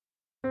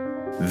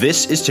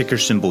This is Ticker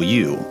Symbol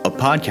U, a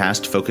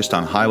podcast focused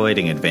on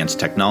highlighting advanced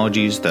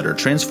technologies that are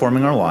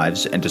transforming our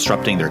lives and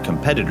disrupting their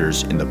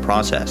competitors in the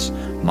process.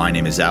 My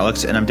name is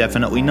Alex, and I'm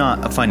definitely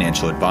not a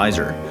financial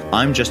advisor.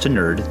 I'm just a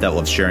nerd that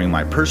loves sharing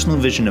my personal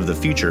vision of the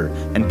future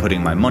and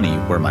putting my money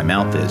where my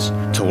mouth is.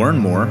 To learn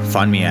more,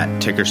 find me at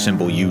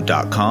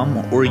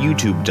tickersymbolu.com or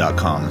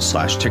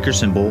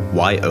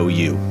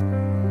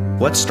youtube.com/tickersymbol-YOU.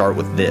 Let's start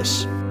with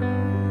this.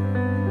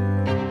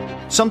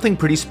 Something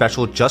pretty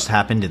special just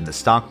happened in the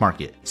stock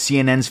market.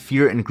 CNN's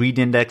Fear and Greed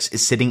Index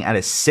is sitting at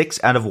a 6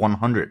 out of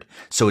 100,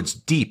 so it's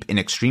deep in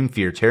extreme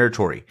fear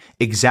territory,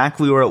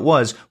 exactly where it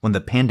was when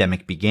the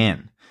pandemic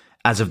began.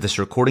 As of this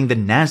recording, the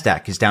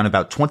Nasdaq is down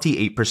about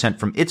 28%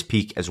 from its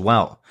peak as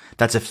well.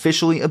 That's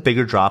officially a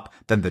bigger drop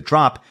than the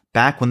drop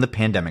back when the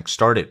pandemic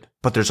started.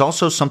 But there's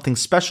also something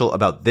special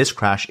about this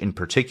crash in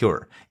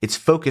particular. It's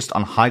focused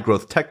on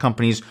high-growth tech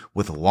companies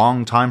with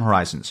long time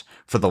horizons.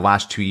 For the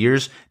last 2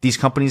 years, these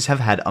companies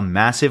have had a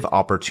massive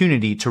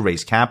opportunity to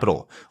raise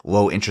capital,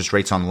 low interest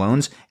rates on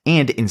loans,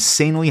 and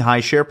insanely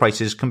high share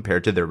prices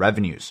compared to their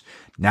revenues.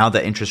 Now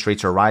that interest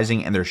rates are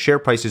rising and their share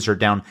prices are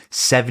down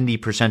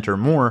 70% or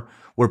more,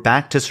 we're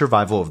back to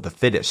survival of the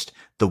fittest.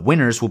 The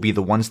winners will be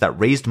the ones that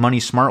raised money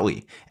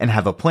smartly and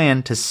have a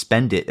plan to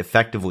spend it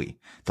effectively.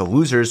 The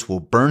losers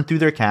will burn through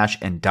their cash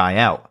and die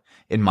out.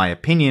 In my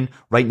opinion,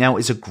 right now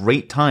is a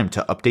great time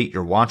to update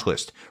your watch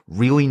list.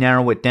 Really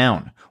narrow it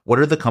down. What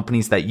are the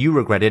companies that you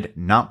regretted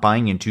not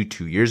buying into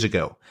 2 years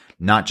ago?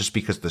 Not just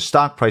because the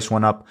stock price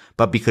went up,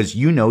 but because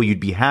you know you'd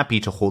be happy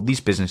to hold these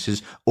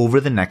businesses over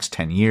the next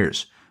 10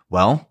 years.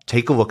 Well,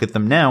 take a look at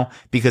them now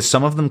because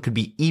some of them could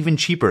be even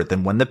cheaper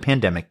than when the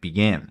pandemic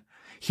began.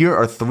 Here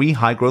are 3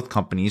 high-growth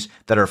companies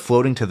that are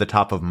floating to the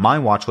top of my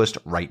watch list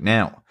right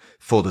now.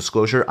 Full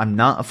disclosure, I'm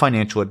not a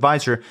financial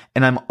advisor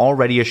and I'm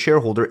already a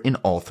shareholder in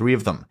all 3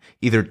 of them,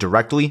 either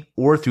directly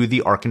or through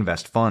the ARK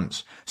Invest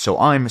funds. So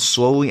I'm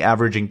slowly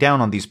averaging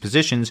down on these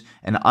positions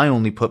and I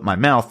only put my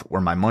mouth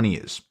where my money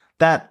is.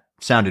 That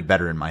sounded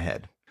better in my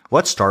head.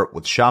 Let's start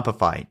with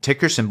Shopify,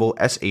 ticker symbol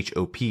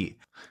SHOP.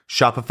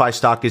 Shopify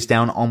stock is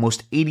down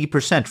almost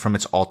 80% from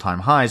its all-time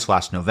highs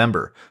last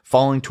November,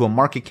 falling to a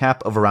market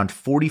cap of around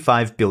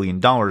 $45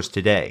 billion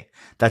today.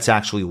 That's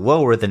actually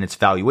lower than its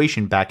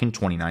valuation back in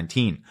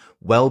 2019,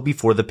 well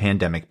before the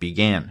pandemic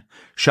began.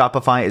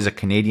 Shopify is a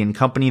Canadian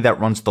company that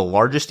runs the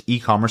largest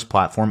e-commerce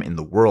platform in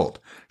the world.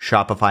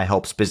 Shopify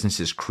helps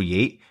businesses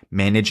create,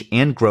 manage,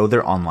 and grow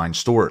their online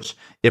stores.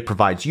 It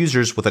provides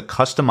users with a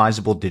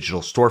customizable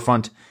digital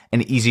storefront,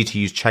 an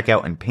easy-to-use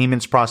checkout and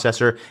payments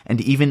processor, and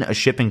even a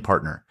shipping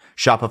partner.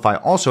 Shopify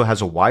also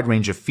has a wide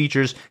range of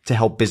features to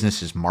help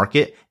businesses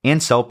market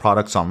and sell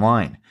products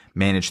online,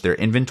 manage their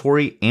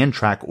inventory, and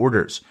track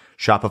orders.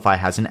 Shopify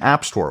has an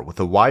app store with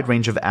a wide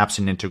range of apps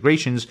and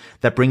integrations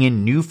that bring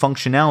in new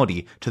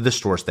functionality to the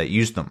stores that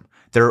use them.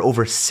 There are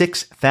over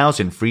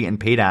 6,000 free and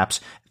paid apps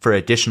for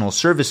additional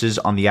services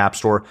on the App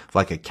Store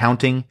like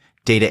accounting,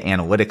 data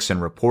analytics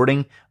and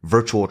reporting,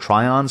 virtual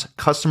try-ons,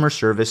 customer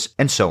service,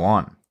 and so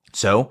on.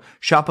 So,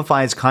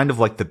 Shopify is kind of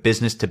like the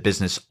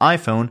business-to-business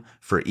iPhone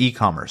for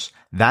e-commerce.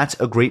 That's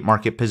a great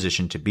market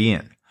position to be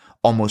in.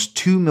 Almost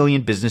 2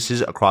 million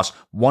businesses across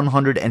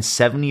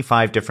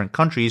 175 different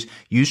countries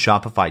use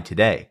Shopify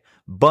today,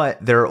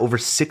 but there are over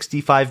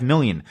 65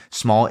 million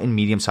small and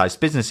medium-sized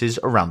businesses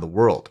around the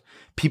world.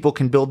 People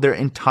can build their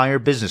entire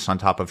business on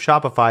top of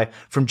Shopify,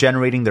 from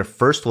generating their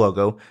first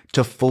logo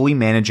to fully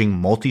managing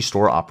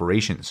multi-store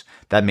operations.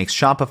 That makes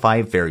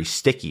Shopify very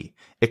sticky.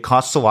 It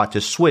costs a lot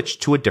to switch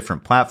to a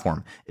different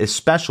platform,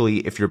 especially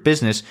if your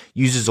business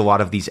uses a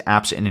lot of these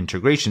apps and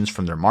integrations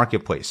from their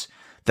marketplace.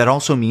 That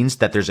also means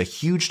that there's a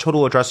huge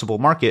total addressable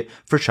market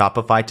for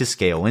Shopify to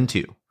scale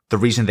into. The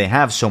reason they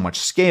have so much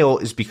scale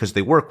is because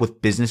they work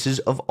with businesses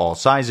of all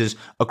sizes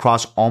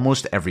across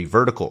almost every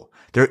vertical.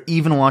 They're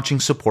even launching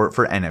support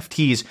for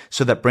NFTs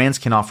so that brands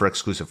can offer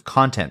exclusive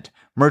content,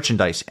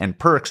 merchandise, and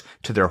perks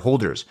to their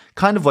holders,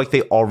 kind of like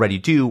they already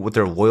do with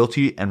their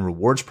loyalty and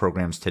rewards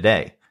programs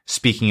today.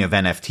 Speaking of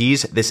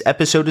NFTs, this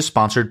episode is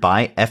sponsored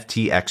by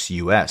FTX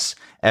US.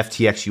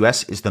 FTX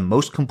US is the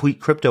most complete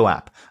crypto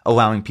app,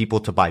 allowing people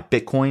to buy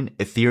Bitcoin,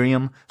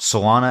 Ethereum,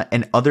 Solana,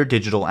 and other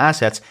digital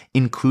assets,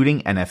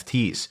 including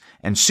NFTs.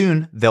 And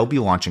soon, they'll be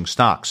launching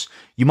stocks.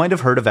 You might have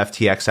heard of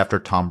FTX after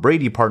Tom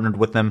Brady partnered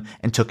with them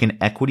and took an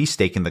equity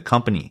stake in the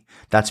company.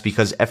 That's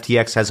because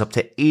FTX has up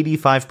to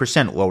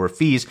 85% lower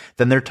fees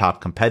than their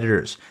top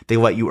competitors. They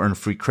let you earn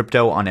free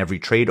crypto on every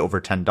trade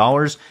over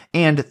 $10,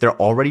 and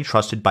they're already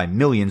trusted by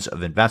millions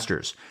of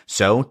investors.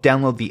 So,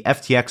 download the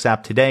FTX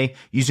app today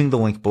using the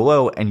link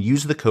below and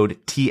use the code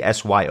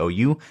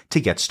TSYOU to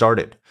get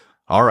started.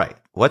 Alright,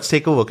 let's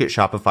take a look at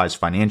Shopify's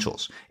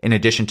financials. In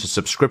addition to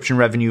subscription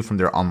revenue from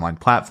their online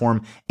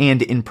platform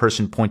and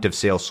in-person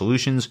point-of-sale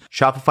solutions,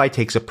 Shopify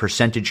takes a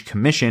percentage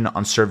commission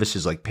on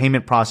services like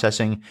payment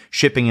processing,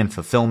 shipping and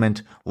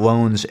fulfillment,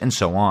 loans, and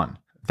so on.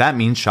 That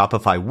means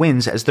Shopify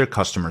wins as their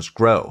customers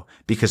grow,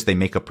 because they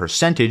make a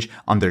percentage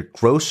on their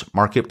gross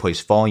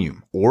marketplace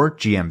volume, or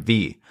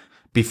GMV.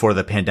 Before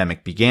the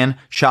pandemic began,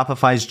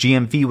 Shopify's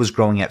GMV was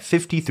growing at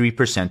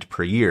 53%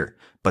 per year.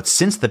 But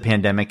since the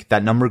pandemic,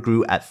 that number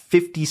grew at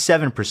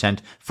 57%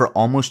 for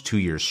almost 2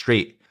 years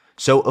straight.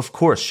 So of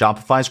course,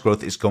 Shopify's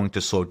growth is going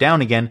to slow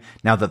down again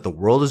now that the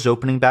world is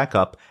opening back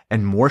up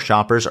and more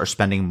shoppers are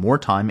spending more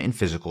time in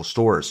physical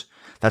stores.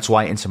 That's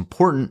why it's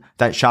important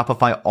that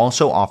Shopify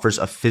also offers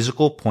a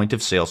physical point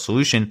of sale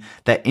solution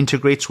that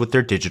integrates with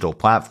their digital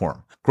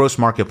platform. Gross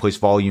marketplace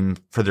volume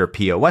for their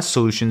POS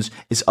solutions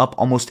is up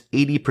almost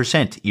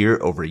 80% year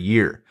over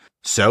year.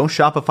 So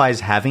Shopify is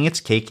having its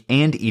cake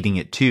and eating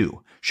it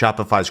too.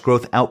 Shopify's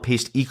growth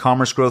outpaced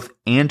e-commerce growth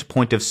and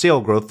point of sale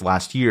growth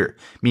last year,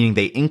 meaning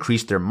they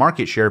increased their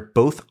market share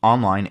both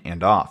online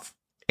and off.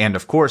 And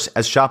of course,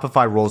 as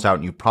Shopify rolls out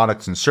new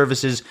products and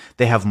services,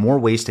 they have more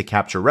ways to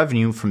capture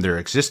revenue from their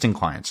existing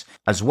clients,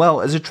 as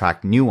well as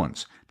attract new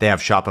ones. They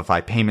have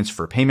Shopify Payments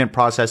for payment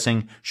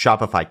processing,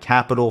 Shopify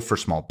Capital for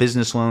small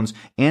business loans,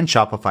 and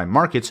Shopify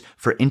Markets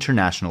for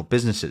international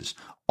businesses,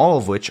 all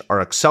of which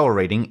are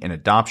accelerating in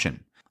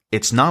adoption.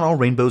 It's not all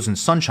rainbows and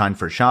sunshine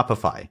for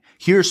Shopify.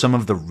 Here are some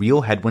of the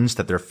real headwinds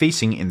that they're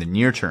facing in the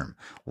near term.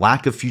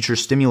 Lack of future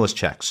stimulus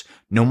checks,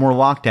 no more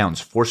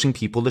lockdowns forcing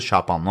people to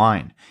shop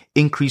online,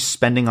 increased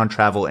spending on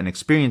travel and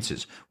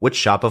experiences, which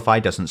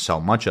Shopify doesn't sell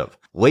much of,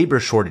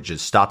 labor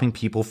shortages stopping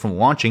people from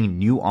launching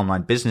new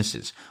online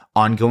businesses,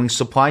 ongoing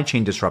supply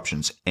chain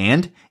disruptions,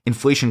 and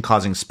inflation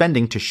causing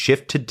spending to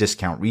shift to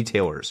discount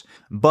retailers.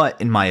 But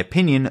in my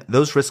opinion,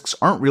 those risks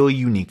aren't really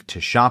unique to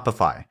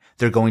Shopify.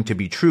 They're going to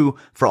be true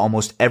for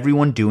almost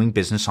everyone doing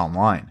business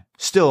online.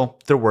 Still,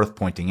 they're worth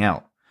pointing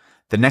out.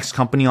 The next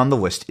company on the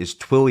list is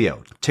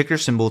Twilio, ticker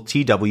symbol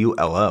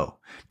TWLO.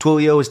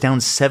 Twilio is down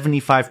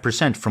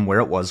 75% from where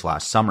it was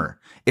last summer.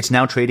 It's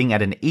now trading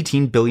at an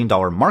 $18 billion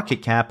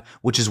market cap,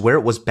 which is where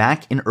it was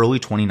back in early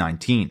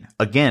 2019.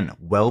 Again,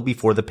 well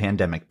before the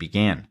pandemic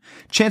began.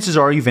 Chances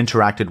are you've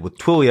interacted with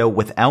Twilio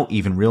without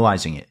even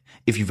realizing it.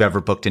 If you've ever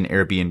booked an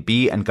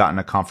Airbnb and gotten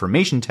a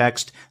confirmation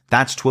text,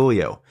 that's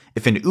Twilio.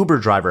 If an Uber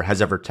driver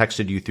has ever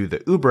texted you through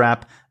the Uber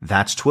app,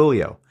 that's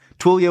Twilio.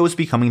 Twilio is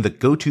becoming the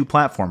go-to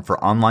platform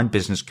for online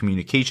business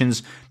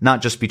communications,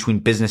 not just between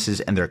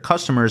businesses and their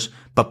customers,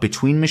 but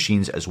between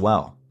machines as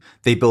well.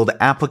 They build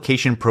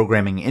application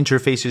programming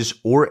interfaces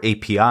or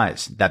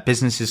APIs that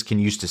businesses can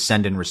use to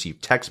send and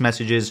receive text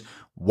messages,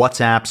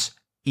 WhatsApps,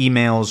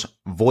 emails,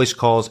 voice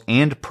calls,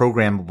 and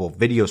programmable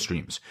video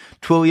streams.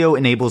 Twilio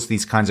enables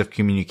these kinds of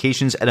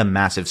communications at a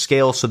massive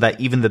scale so that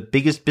even the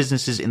biggest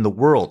businesses in the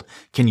world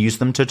can use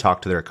them to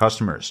talk to their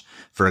customers.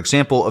 For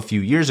example, a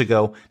few years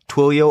ago,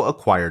 Twilio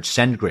acquired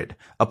SendGrid,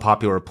 a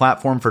popular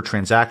platform for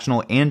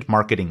transactional and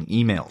marketing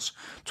emails.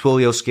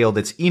 Twilio scaled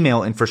its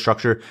email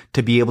infrastructure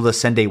to be able to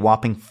send a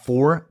whopping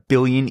 4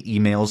 billion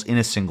emails in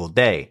a single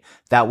day.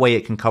 That way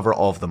it can cover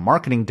all of the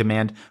marketing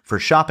demand for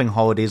shopping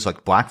holidays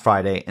like Black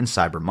Friday and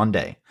Cyber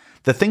Monday.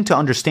 The thing to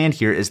understand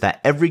here is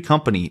that every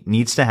company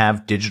needs to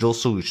have digital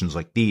solutions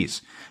like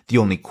these. The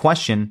only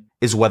question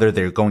is whether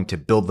they're going to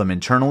build them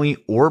internally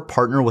or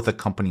partner with a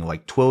company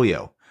like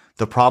Twilio.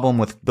 The problem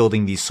with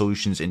building these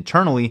solutions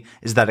internally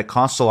is that it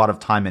costs a lot of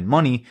time and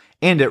money,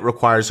 and it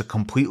requires a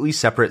completely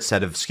separate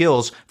set of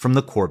skills from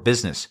the core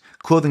business.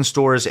 Clothing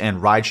stores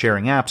and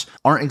ride-sharing apps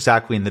aren't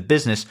exactly in the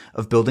business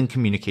of building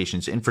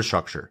communications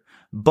infrastructure.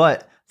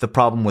 But the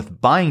problem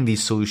with buying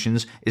these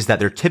solutions is that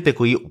they're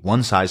typically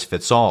one size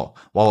fits all,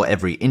 while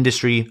every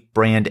industry,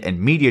 brand, and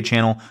media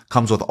channel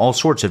comes with all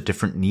sorts of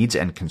different needs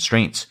and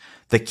constraints.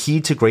 The key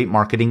to great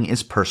marketing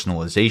is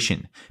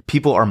personalization.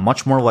 People are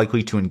much more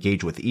likely to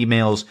engage with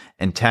emails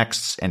and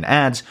texts and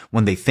ads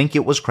when they think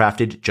it was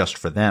crafted just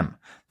for them.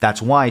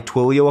 That's why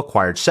Twilio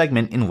acquired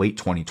Segment in late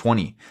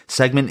 2020.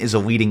 Segment is a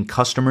leading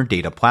customer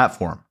data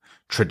platform.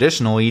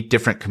 Traditionally,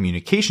 different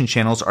communication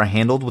channels are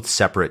handled with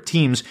separate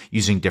teams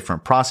using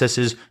different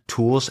processes,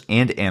 tools,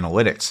 and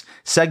analytics.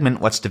 Segment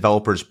lets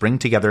developers bring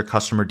together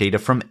customer data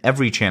from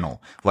every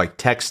channel, like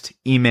text,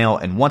 email,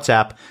 and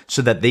WhatsApp,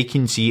 so that they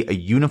can see a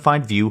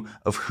unified view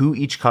of who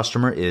each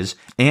customer is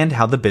and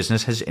how the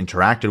business has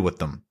interacted with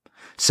them.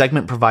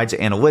 Segment provides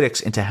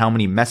analytics into how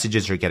many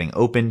messages are getting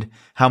opened,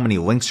 how many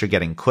links are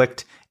getting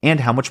clicked, and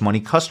how much money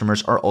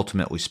customers are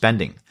ultimately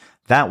spending.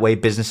 That way,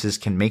 businesses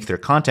can make their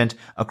content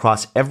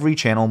across every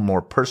channel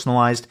more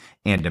personalized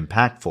and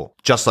impactful.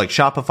 Just like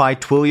Shopify,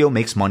 Twilio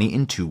makes money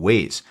in two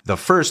ways. The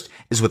first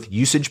is with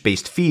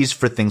usage-based fees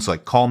for things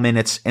like call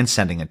minutes and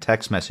sending a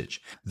text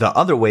message. The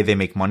other way they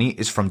make money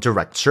is from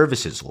direct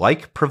services,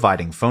 like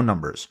providing phone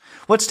numbers.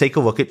 Let's take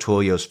a look at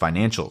Twilio's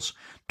financials.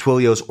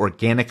 Twilio's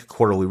organic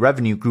quarterly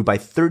revenue grew by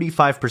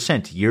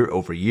 35% year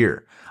over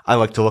year. I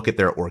like to look at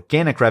their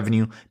organic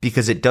revenue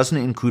because it doesn't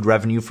include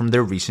revenue from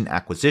their recent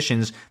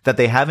acquisitions that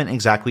they haven't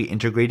exactly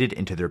integrated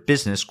into their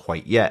business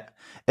quite yet.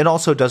 It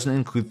also doesn't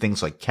include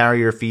things like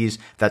carrier fees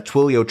that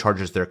Twilio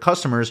charges their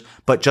customers,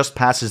 but just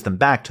passes them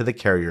back to the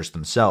carriers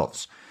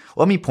themselves.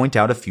 Let me point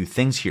out a few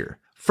things here.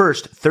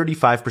 First,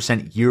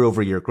 35%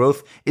 year-over-year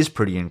growth is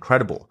pretty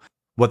incredible.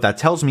 What that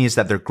tells me is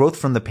that their growth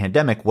from the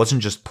pandemic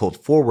wasn't just pulled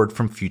forward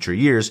from future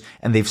years,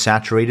 and they've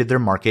saturated their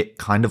market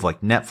kind of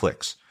like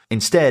Netflix.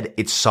 Instead,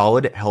 it's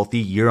solid, healthy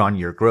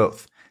year-on-year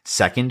growth.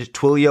 Second,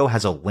 Twilio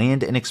has a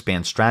land and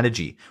expand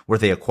strategy where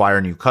they acquire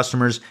new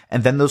customers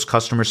and then those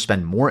customers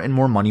spend more and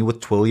more money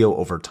with Twilio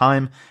over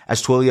time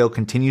as Twilio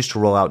continues to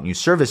roll out new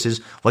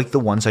services like the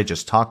ones I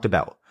just talked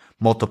about.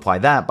 Multiply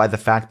that by the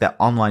fact that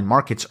online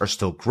markets are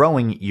still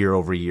growing year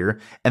over year,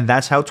 and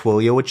that's how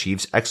Twilio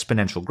achieves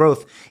exponential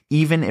growth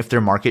even if their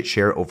market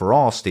share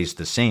overall stays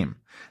the same.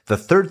 The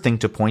third thing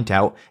to point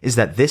out is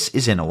that this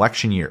is an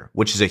election year,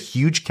 which is a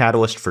huge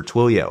catalyst for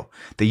Twilio.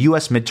 The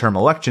US midterm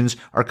elections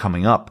are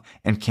coming up,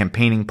 and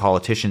campaigning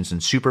politicians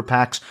and super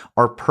PACs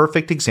are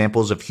perfect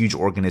examples of huge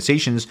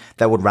organizations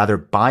that would rather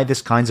buy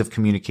this kinds of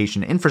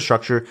communication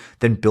infrastructure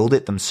than build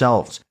it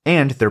themselves.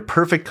 And they're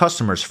perfect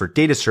customers for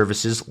data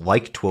services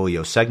like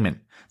Twilio Segment.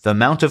 The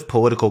amount of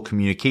political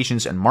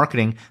communications and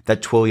marketing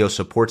that Twilio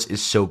supports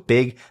is so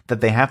big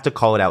that they have to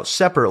call it out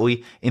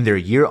separately in their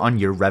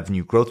year-on-year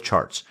revenue growth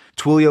charts.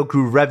 Twilio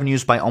grew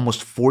revenues by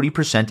almost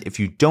 40% if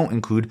you don't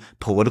include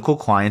political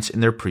clients in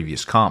their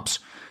previous comps.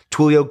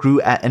 Twilio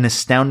grew at an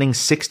astounding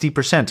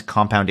 60%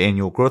 compound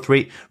annual growth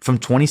rate from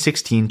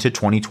 2016 to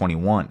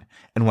 2021.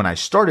 And when I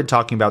started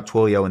talking about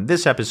Twilio in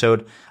this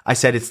episode, I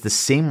said it's the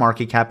same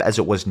market cap as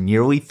it was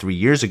nearly 3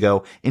 years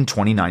ago in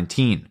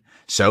 2019.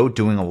 So,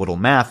 doing a little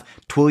math,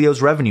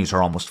 Twilio's revenues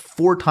are almost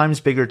 4 times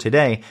bigger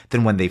today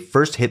than when they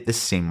first hit this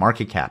same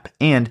market cap,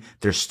 and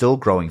they're still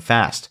growing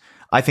fast.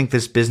 I think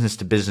this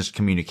business-to-business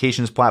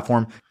communications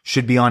platform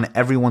should be on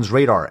everyone's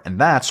radar, and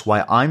that's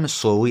why I'm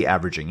slowly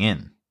averaging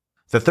in.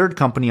 The third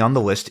company on the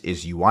list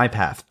is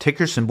UiPath,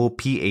 ticker symbol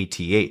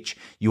PATH.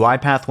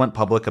 UiPath went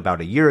public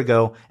about a year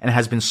ago and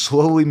has been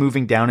slowly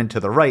moving down and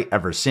to the right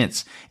ever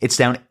since. It's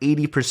down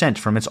 80%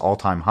 from its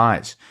all-time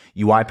highs.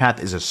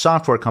 UiPath is a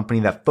software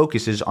company that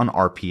focuses on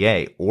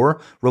RPA, or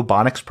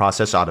robotics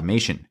process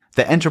automation.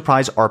 The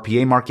enterprise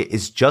RPA market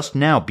is just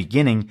now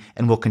beginning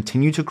and will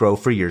continue to grow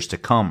for years to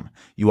come.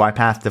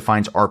 UiPath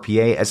defines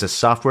RPA as a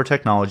software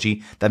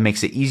technology that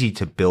makes it easy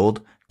to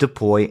build,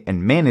 deploy,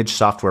 and manage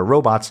software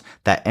robots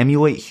that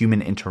emulate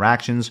human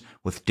interactions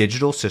with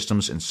digital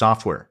systems and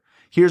software.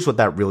 Here's what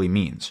that really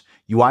means.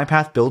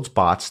 UiPath builds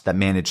bots that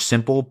manage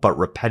simple but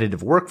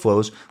repetitive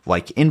workflows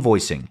like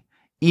invoicing,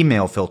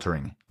 email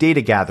filtering,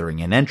 data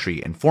gathering and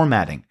entry and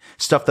formatting,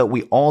 stuff that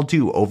we all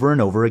do over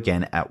and over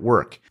again at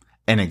work.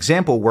 An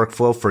example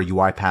workflow for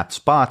UiPath's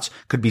bots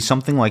could be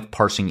something like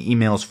parsing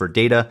emails for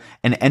data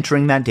and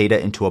entering that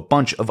data into a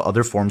bunch of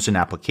other forms and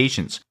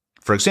applications.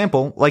 For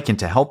example, like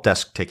into help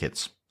desk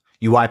tickets.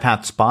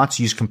 UiPath's bots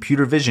use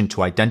computer vision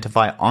to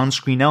identify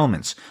on-screen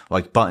elements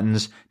like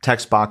buttons,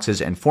 text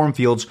boxes, and form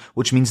fields,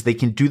 which means they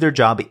can do their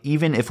job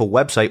even if a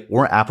website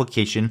or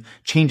application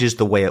changes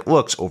the way it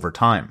looks over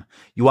time.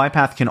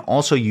 UiPath can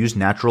also use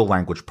natural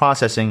language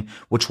processing,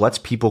 which lets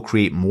people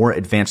create more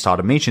advanced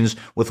automations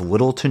with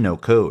little to no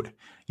code.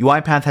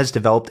 UiPath has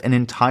developed an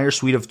entire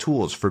suite of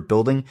tools for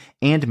building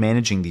and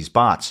managing these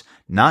bots,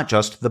 not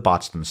just the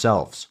bots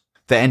themselves.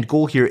 The end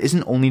goal here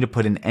isn't only to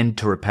put an end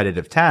to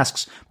repetitive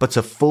tasks, but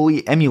to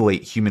fully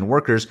emulate human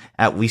workers,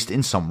 at least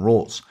in some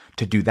roles.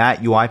 To do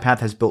that, UiPath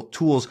has built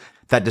tools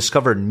that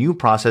discover new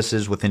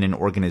processes within an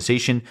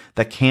organization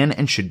that can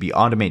and should be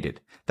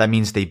automated. That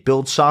means they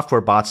build software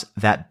bots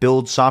that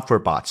build software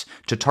bots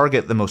to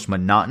target the most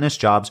monotonous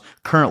jobs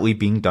currently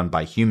being done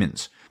by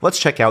humans. Let's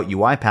check out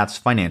UiPath's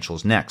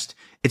financials next.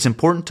 It's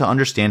important to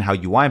understand how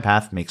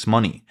UiPath makes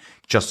money.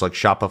 Just like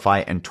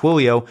Shopify and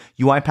Twilio,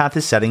 UiPath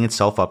is setting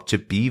itself up to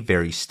be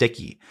very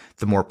sticky.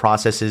 The more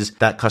processes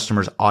that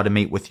customers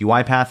automate with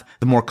UiPath,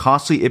 the more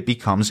costly it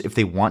becomes if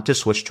they want to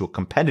switch to a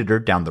competitor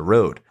down the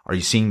road. Are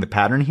you seeing the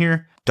pattern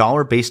here?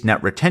 Dollar-based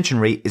net retention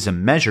rate is a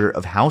measure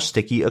of how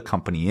sticky a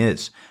company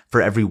is.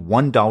 For every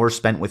 $1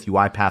 spent with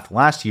UiPath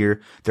last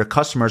year, their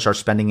customers are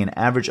spending an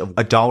average of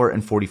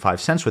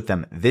 $1.45 with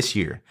them this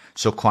year.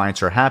 So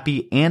clients are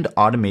happy and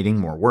automating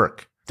more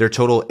work. Their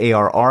total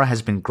ARR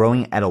has been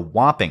growing at a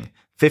whopping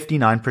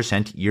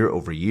 59% year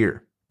over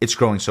year. It's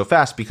growing so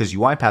fast because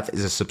UiPath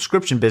is a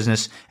subscription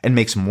business and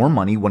makes more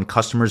money when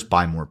customers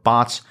buy more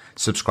bots,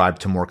 subscribe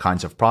to more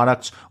kinds of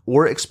products,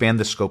 or expand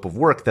the scope of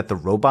work that the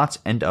robots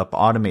end up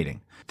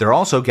automating. They're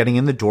also getting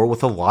in the door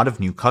with a lot of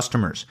new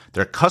customers.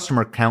 Their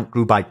customer count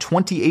grew by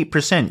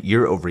 28%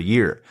 year over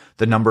year.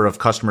 The number of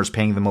customers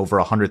paying them over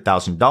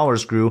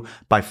 $100,000 grew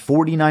by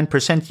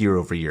 49% year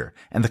over year.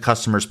 And the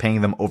customers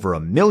paying them over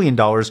 $1 million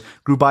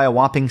grew by a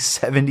whopping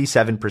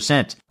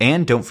 77%.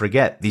 And don't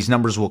forget, these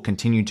numbers will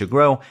continue to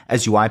grow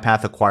as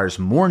UiPath acquires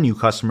more new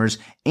customers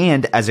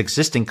and as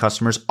existing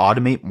customers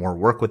automate more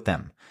work with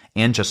them.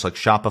 And just like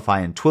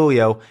Shopify and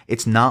Twilio,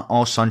 it's not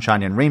all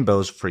sunshine and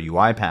rainbows for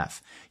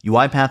UiPath.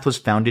 UiPath was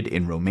founded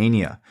in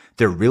Romania.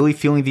 They're really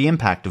feeling the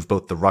impact of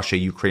both the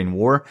Russia-Ukraine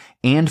war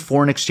and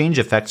foreign exchange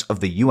effects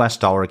of the US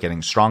dollar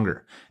getting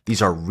stronger.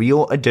 These are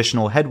real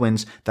additional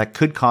headwinds that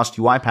could cost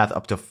UiPath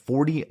up to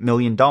 $40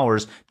 million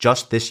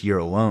just this year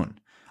alone.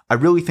 I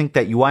really think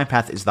that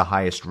UiPath is the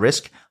highest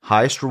risk,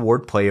 highest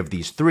reward play of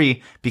these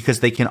three because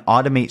they can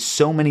automate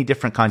so many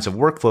different kinds of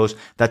workflows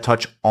that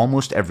touch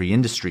almost every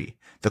industry.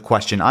 The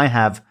question I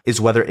have is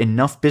whether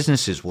enough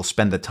businesses will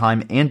spend the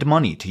time and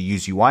money to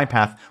use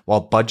UiPath while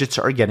budgets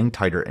are getting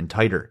tighter and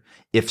tighter.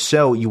 If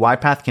so,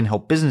 UiPath can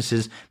help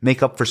businesses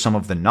make up for some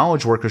of the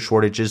knowledge worker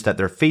shortages that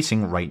they're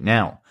facing right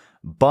now.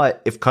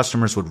 But if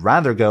customers would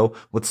rather go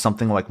with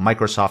something like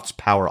Microsoft's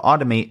Power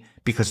Automate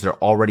because they're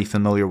already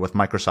familiar with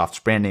Microsoft's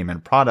brand name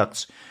and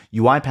products,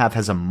 UiPath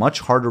has a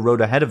much harder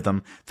road ahead of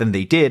them than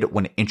they did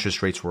when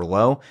interest rates were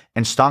low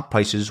and stock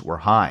prices were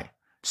high.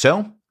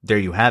 So, there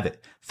you have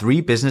it.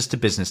 3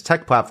 business-to-business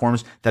tech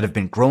platforms that have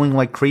been growing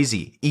like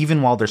crazy,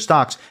 even while their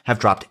stocks have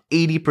dropped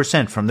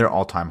 80% from their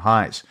all-time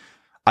highs.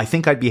 I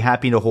think I'd be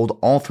happy to hold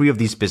all 3 of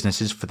these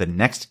businesses for the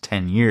next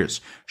 10 years.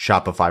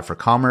 Shopify for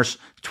commerce,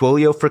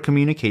 Twilio for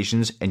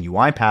communications, and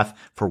UiPath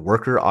for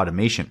worker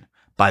automation.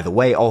 By the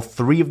way, all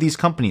 3 of these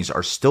companies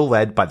are still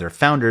led by their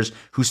founders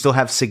who still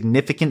have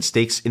significant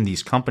stakes in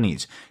these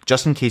companies,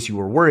 just in case you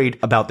were worried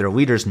about their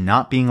leaders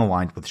not being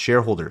aligned with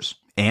shareholders.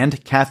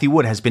 And Cathie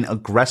Wood has been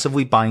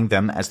aggressively buying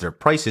them as their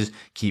prices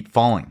keep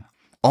falling.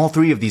 All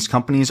 3 of these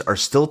companies are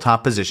still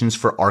top positions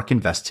for ARK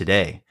Invest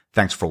today.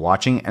 Thanks for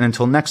watching, and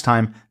until next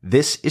time,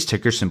 this is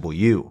ticker symbol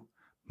U.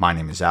 My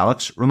name is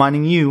Alex,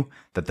 reminding you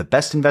that the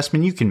best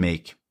investment you can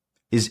make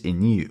is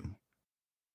in you.